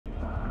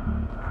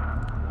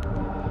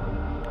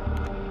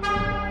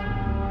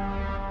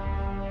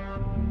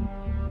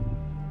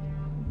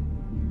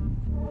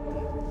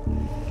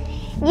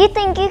You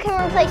think you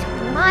can replace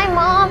my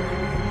mom?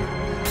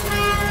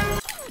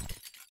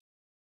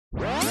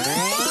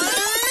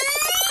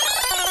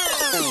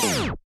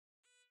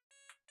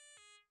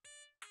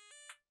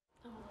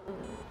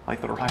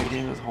 Like the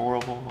writing was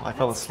horrible. I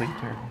fell asleep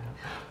during it.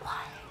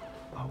 Why?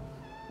 Oh,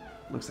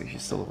 looks like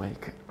she's still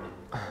awake.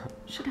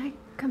 Should I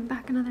come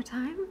back another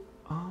time?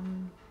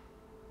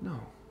 No,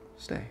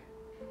 stay.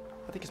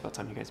 I think it's about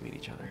time you guys meet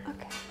each other.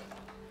 Okay.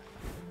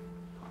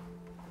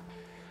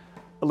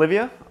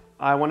 Olivia,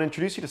 I want to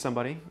introduce you to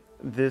somebody.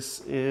 This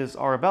is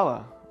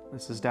Arabella.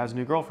 This is Dad's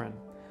new girlfriend.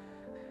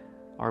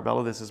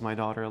 Arabella, this is my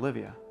daughter,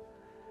 Olivia.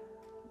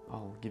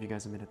 I'll give you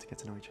guys a minute to get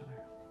to know each other.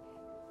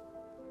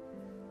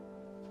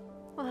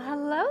 Well,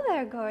 hello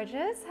there,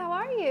 gorgeous. How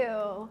are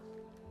you?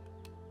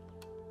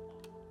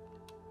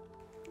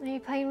 Are you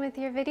playing with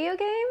your video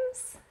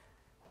games?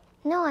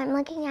 No, I'm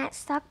looking at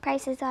stock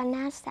prices on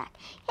NASDAQ.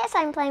 Yes,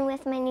 I'm playing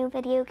with my new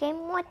video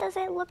game. What does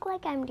it look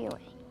like I'm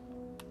doing?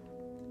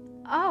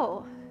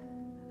 Oh,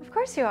 of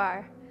course you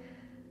are.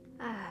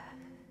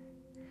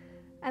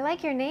 I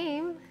like your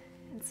name.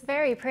 It's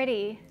very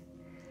pretty.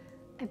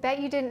 I bet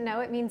you didn't know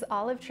it means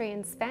olive tree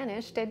in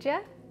Spanish, did you?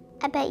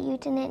 I bet you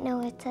didn't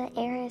know it's an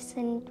heiress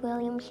in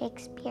William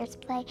Shakespeare's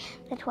play,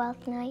 The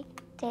Twelfth Night,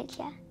 did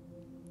ya?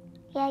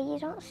 Yeah, you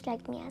don't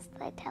strike me as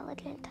the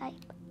intelligent type.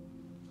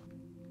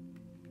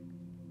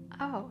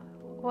 Oh,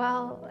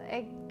 well,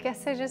 I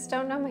guess I just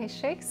don't know my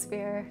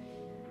Shakespeare.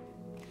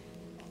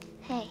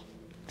 Hey,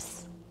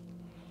 psst.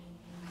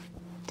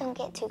 Don't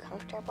get too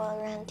comfortable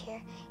around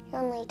here.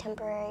 You're only a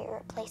temporary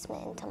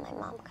replacement until my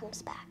mom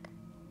comes back.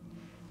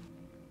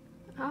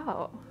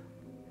 Oh,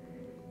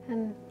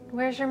 and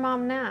where's your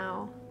mom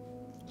now?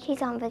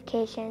 She's on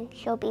vacation.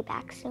 She'll be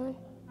back soon.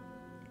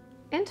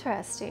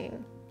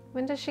 Interesting.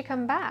 When does she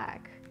come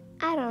back?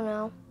 I don't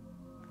know.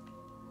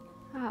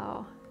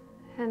 Oh,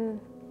 and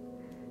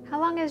how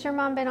long has your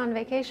mom been on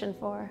vacation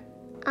for?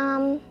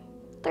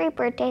 3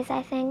 birthdays,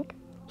 I think.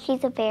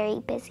 She's a very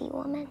busy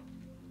woman.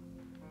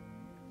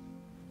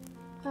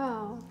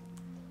 Oh,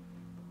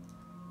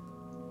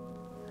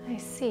 I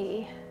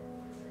see.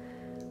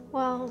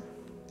 Well,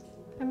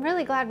 I'm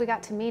really glad we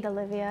got to meet,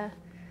 Olivia.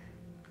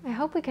 I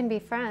hope we can be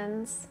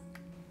friends.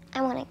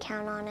 I want to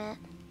count on it.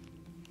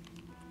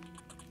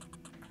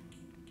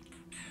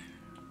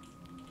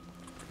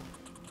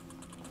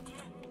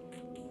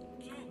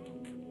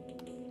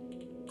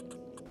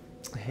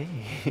 Hey,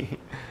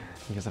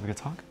 you guys have a good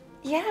talk?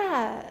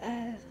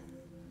 Yeah,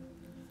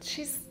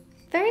 she's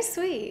very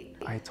sweet.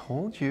 I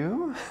told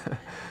you.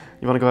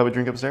 You want to go have a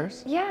drink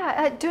upstairs?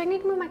 Yeah, do I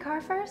need to move my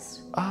car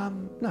first?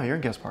 No, you're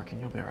in guest parking.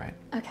 You'll be all right.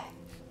 Okay.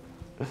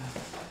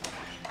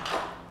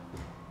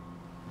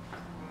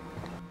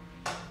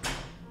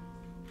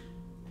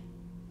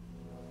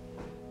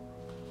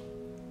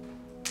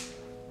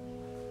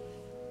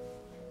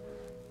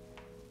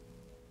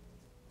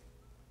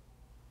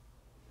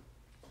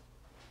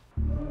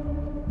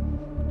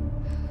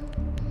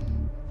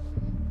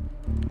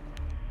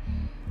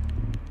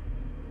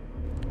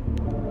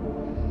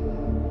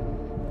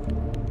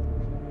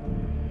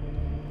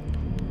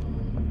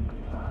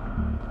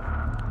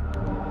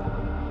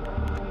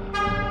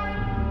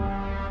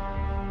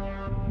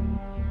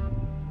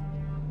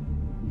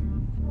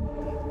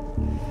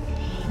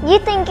 You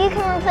think you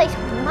can replace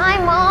my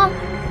mom?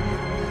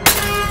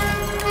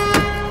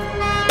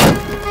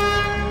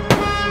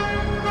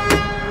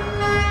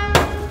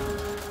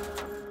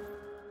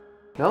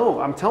 No,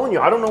 I'm telling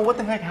you, I don't know what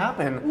the heck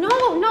happened. No,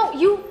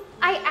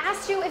 I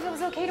asked you if it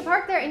was okay to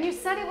park there and you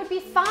said it would be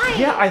fine.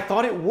 Yeah, I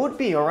thought it would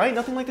be, all right?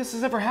 Nothing like this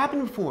has ever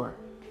happened before.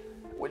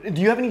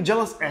 Do you have any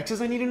jealous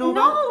exes I need to know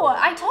about? No,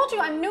 I told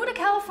you I'm new to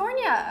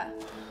California.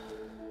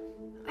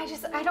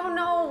 I don't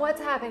know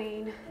what's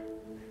happening.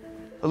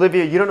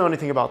 Olivia, you don't know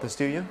anything about this,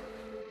 do you?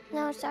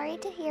 No, sorry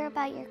to hear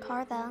about your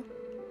car, though.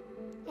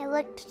 It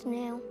looked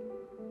new.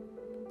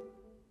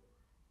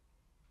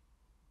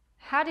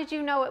 How did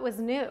you know it was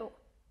new?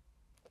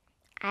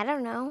 I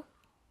don't know.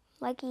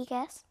 Lucky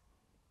guess.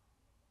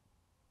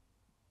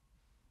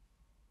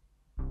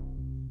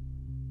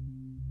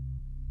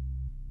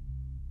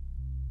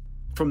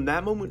 From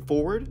that moment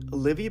forward,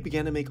 Olivia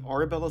began to make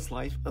Arabella's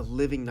life a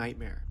living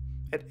nightmare.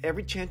 At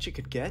every chance she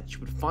could get, she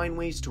would find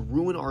ways to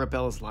ruin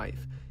Arabella's life.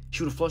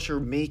 She would flush her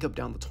makeup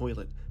down the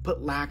toilet,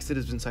 put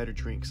laxatives inside her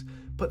drinks,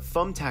 put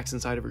thumbtacks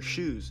inside of her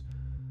shoes.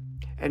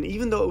 And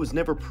even though it was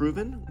never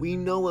proven, we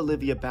know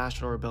Olivia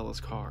bashed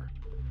Arabella's car.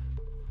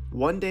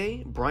 One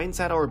day, Brian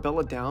sat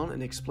Arabella down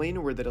and explained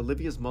to her that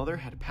Olivia's mother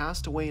had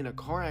passed away in a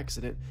car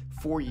accident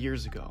 4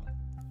 years ago.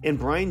 And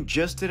Brian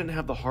just didn't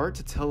have the heart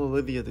to tell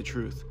Olivia the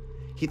truth.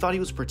 He thought he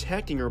was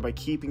protecting her by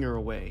keeping her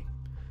away.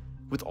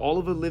 With all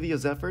of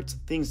Olivia's efforts,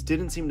 things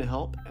didn't seem to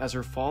help as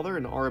her father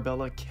and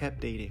Arabella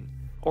kept dating.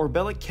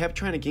 Arabella kept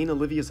trying to gain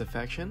Olivia's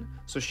affection,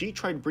 so she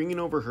tried bringing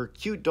over her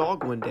cute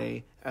dog one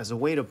day as a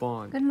way to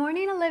bond. Good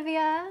morning,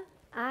 Olivia.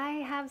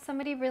 I have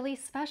somebody really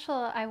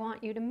special I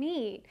want you to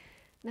meet.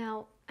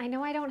 Now, I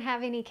know I don't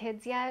have any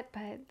kids yet,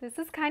 but this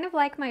is kind of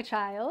like my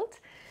child.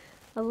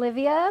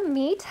 Olivia,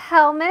 meet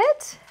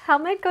Helmut.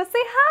 Helmut, go say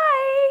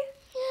hi.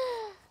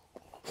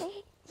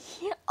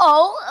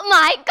 Oh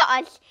my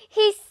gosh,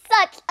 he's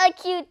such a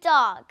cute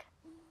dog.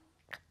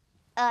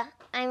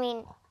 I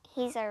mean,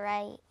 he's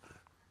alright.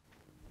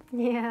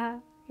 Yeah,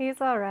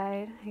 he's all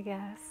right, I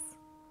guess.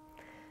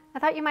 I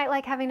thought you might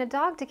like having a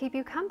dog to keep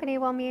you company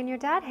while me and your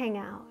dad hang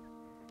out.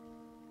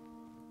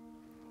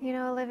 You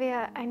know,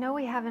 Olivia, I know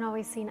we haven't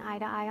always seen eye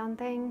to eye on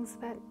things,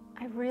 but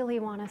I really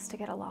want us to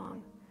get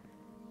along.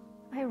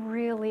 I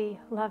really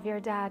love your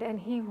dad, and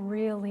he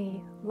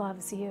really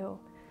loves you.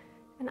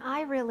 And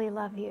I really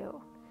love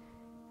you.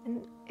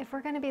 And if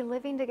we're going to be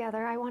living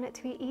together, I want it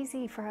to be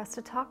easy for us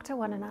to talk to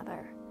one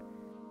another.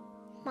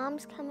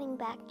 Mom's coming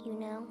back, you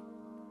know.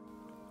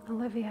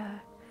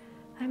 Olivia,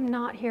 I'm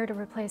not here to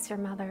replace your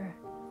mother.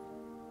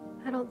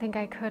 I don't think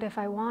I could if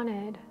I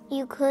wanted.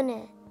 You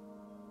couldn't.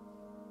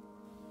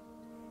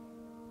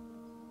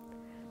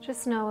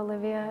 Just know,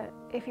 Olivia,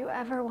 if you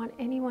ever want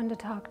anyone to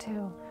talk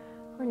to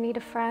or need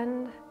a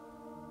friend,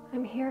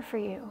 I'm here for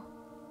you.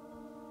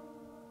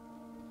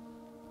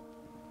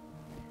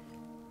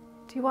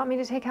 Do you want me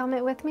to take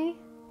Helmet with me?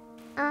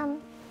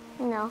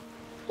 No.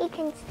 He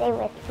can stay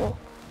with me.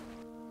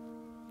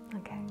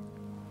 Okay.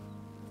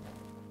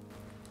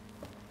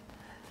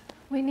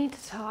 We need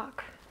to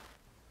talk.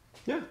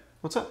 Yeah,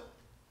 what's up?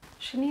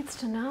 She needs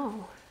to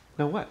know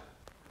No, what?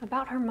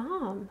 about her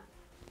mom.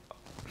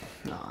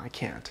 No, I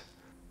can't.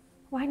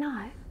 Why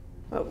not?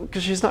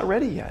 Because she's not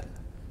ready yet.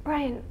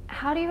 Brian,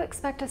 how do you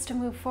expect us to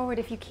move forward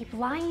if you keep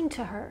lying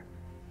to her?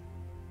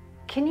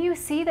 Can you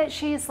see that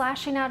she is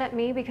lashing out at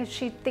me because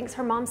she thinks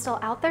her mom's still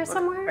out there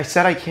somewhere? I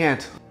said I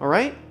can't, all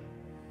right?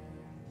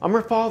 I'm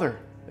her father,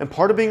 and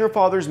part of being her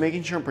father is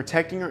making sure I'm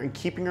protecting her and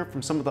keeping her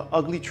from some of the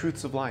ugly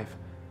truths of life.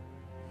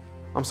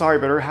 I'm sorry,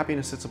 but her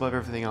happiness sits above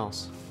everything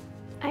else.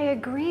 I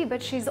agree,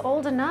 but she's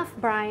old enough,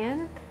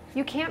 Brian.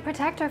 You can't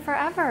protect her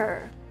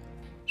forever.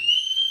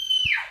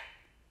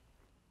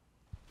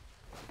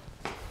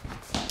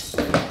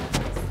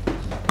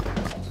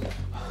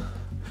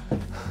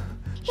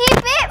 He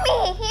bit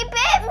me! He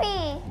bit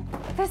me!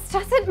 This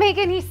doesn't make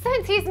any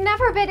sense. He's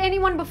never bit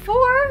anyone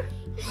before.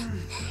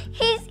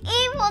 He's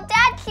evil,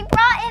 Dad. She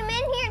brought him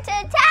in here to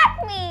attack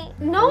me.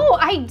 No,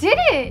 I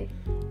didn't.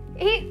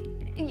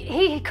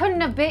 He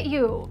couldn't have bit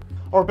you.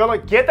 Arbella,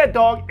 get that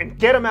dog and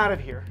get him out of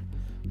here.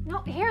 No,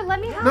 here, let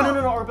me help.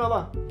 No,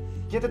 Arbella.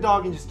 Get the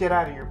dog and just get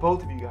out of here,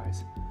 both of you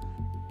guys.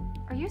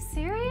 Are you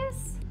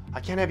serious? I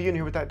can't have you in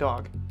here with that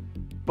dog.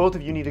 Both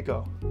of you need to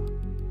go.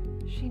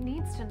 She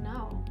needs to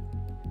know.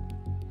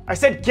 I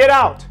said get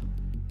out!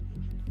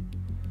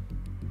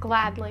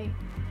 Gladly.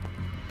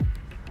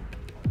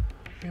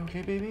 You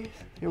okay, baby?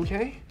 You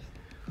okay?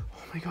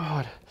 Oh my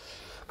God.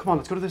 Come on,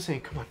 let's go to the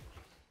sink, come on.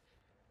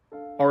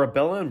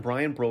 Arabella and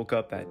Brian broke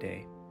up that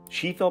day.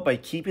 She felt by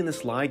keeping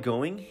this lie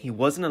going, he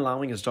wasn't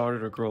allowing his daughter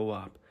to grow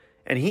up.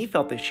 And he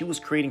felt that she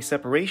was creating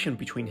separation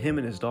between him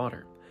and his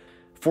daughter.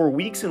 For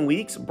weeks and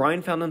weeks,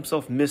 Brian found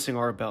himself missing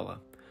Arabella.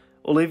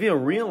 Olivia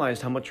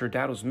realized how much her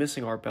dad was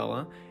missing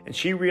Arabella, and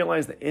she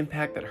realized the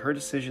impact that her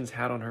decisions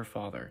had on her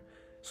father.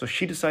 So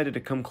she decided to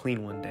come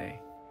clean one day.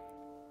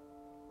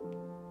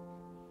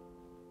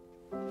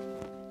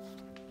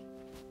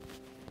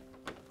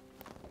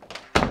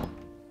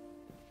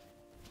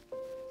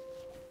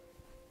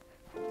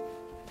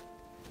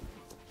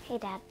 Hey,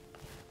 Dad.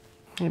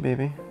 Hey,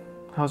 baby.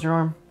 How's your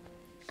arm?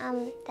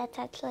 That's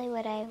actually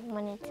what I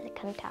wanted to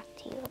come talk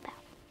to you about.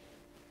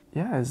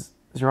 Yeah, is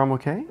your arm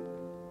okay?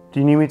 Do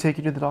you need me to take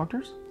you to the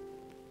doctors?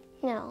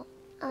 No,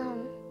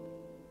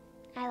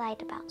 I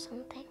lied about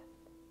something.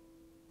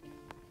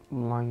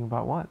 Lying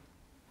about what?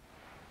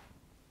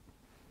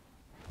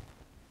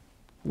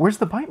 Where's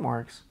the bite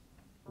marks?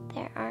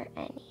 There aren't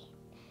any.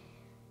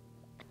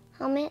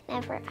 Helmet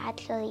never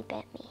actually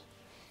bit me.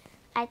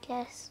 I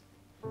just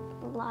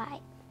lied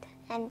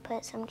and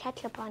put some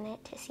ketchup on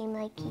it to seem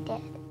like he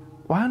did.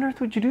 Why on earth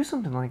would you do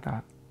something like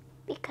that?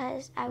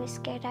 Because I was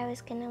scared I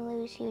was gonna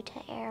lose you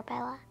to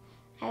Arabella.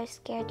 I was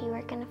scared you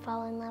were gonna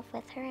fall in love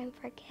with her and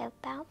forget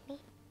about me.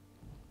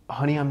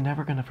 Honey, I'm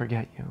never gonna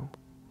forget you.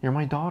 You're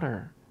my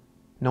daughter.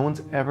 No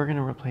one's ever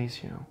gonna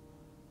replace you.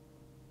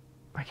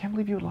 I can't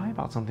believe you would lie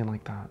about something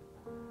like that.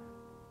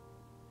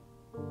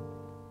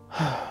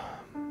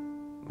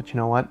 But you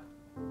know what?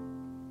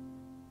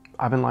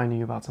 I've been lying to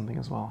you about something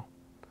as well.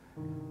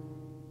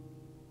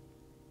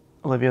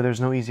 Olivia, there's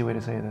no easy way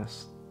to say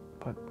this,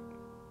 but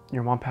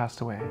your mom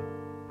passed away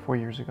 4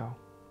 years ago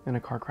in a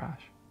car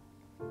crash.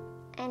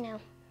 I know.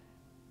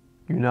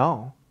 You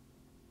know?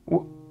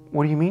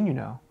 What do you mean you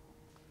know?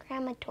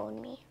 Grandma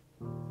told me.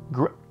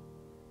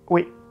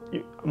 Wait,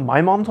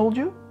 my mom told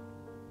you?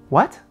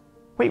 What?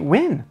 Wait,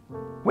 when?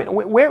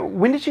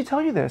 When did she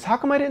tell you this? How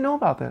come I didn't know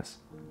about this?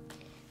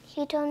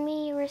 She told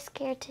me you were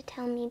scared to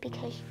tell me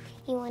because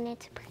you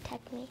wanted to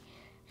protect me.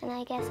 And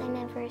I guess I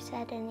never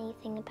said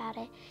anything about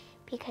it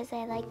because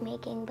I like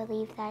making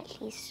believe that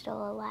she's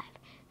still alive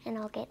and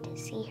I'll get to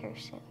see her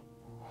soon.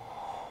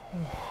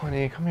 Oh,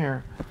 honey, come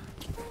here.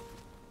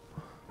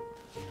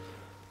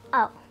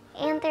 Oh,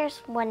 and there's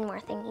one more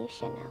thing you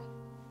should know.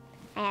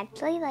 I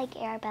actually like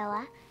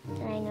Arabella,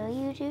 and I know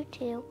you do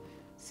too,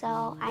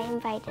 so I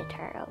invited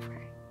her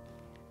over.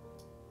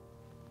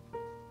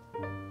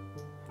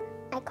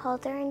 I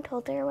called her and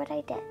told her what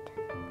I did.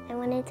 I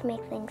wanted to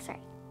make things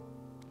right.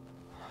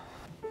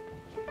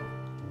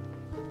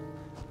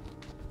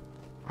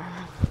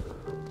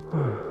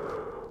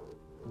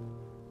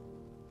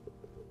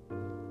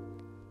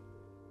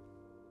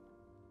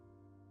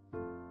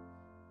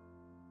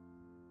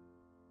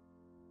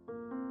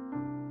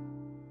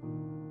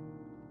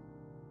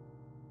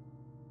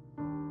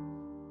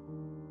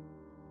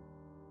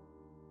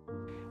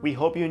 We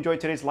hope you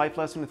enjoyed today's life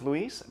lesson with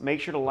Louise.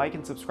 Make sure to like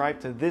and subscribe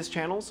to this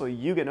channel so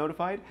you get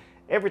notified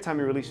every time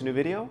we release a new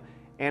video.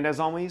 And as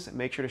always,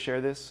 make sure to share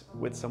this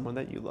with someone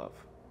that you love.